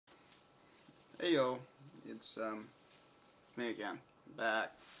Hey yo, it's me again,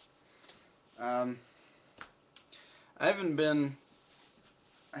 back. Um, I haven't been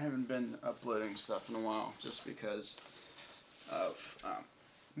uploading stuff in a while just because of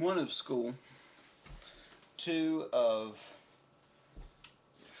one of school, two of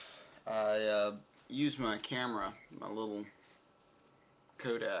I use my camera, my little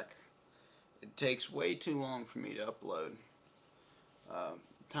Kodak. It takes way too long for me to upload.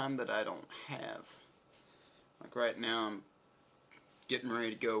 Time that I don't have. Like right now, I'm getting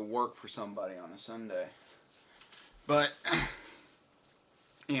ready to go work for somebody on a Sunday. But,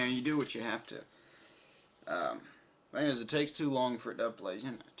 you do what you have to. Thing is, it takes too long for it to upload.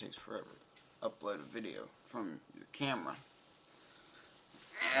 It takes forever to upload a video from your camera.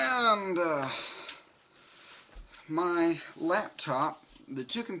 And, my laptop, the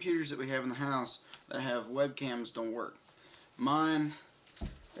two computers that we have in the house that have webcams don't work. Mine,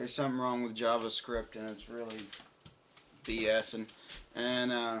 there's something wrong with JavaScript and it's really BSing.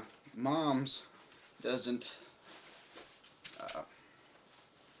 And, Mom's doesn't,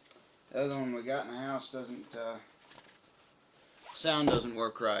 the other one we got in the house doesn't, sound doesn't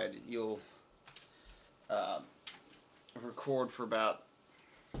work right. You'll record for about,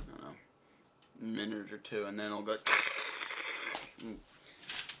 I don't know, a minute or two, and then it'll go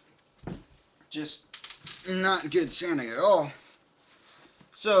just not good sounding at all.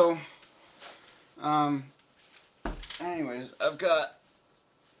 So, anyways, I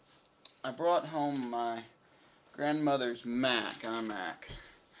brought home my grandmother's iMac,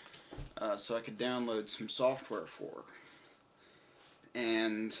 so I could download some software for her.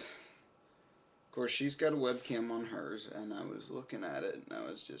 And of course, she's got a webcam on hers, and I was looking at it, and I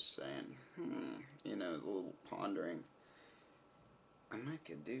was just saying, a little pondering. I might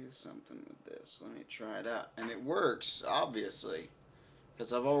could do something with this. Let me try it out. And it works, obviously,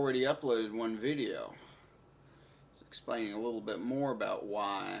 because I've already uploaded one video. It's explaining a little bit more about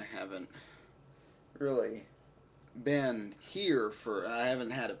why I haven't really been here I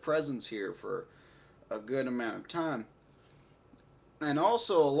haven't had a presence here for a good amount of time. And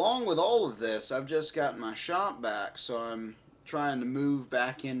also, along with all of this, I've just gotten my shop back, so I'm trying to move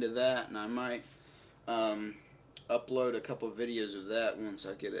back into that, and I might upload a couple of videos of that once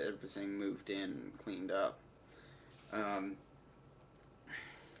I get everything moved in and cleaned up.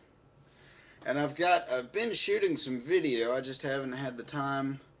 And I've been shooting some video, I just haven't had the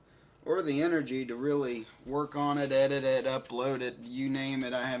time or the energy to really work on it, edit it, upload it, you name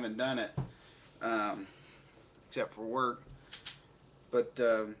it, I haven't done it, except for work. But,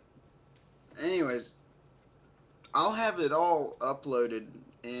 anyways, I'll have it all uploaded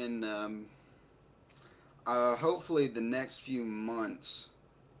in, hopefully the next few months.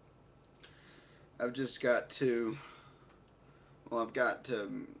 I've just got to, I've got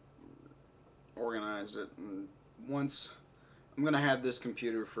to organize it, and once, I'm going to have this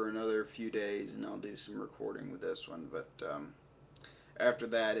computer for another few days, and I'll do some recording with this one, but, after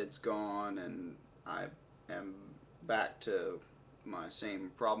that it's gone, and I am back to my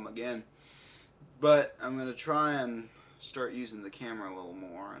same problem again. But I'm going to try and start using the camera a little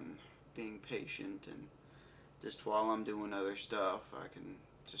more and being patient, and just while I'm doing other stuff I can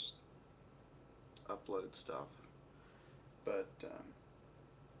just upload stuff. But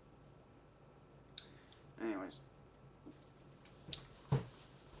anyways,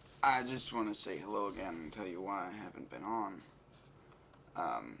 I just want to say hello again and tell you why I haven't been on.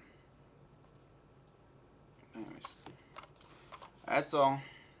 Anyways, that's all.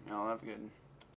 Y'all have a good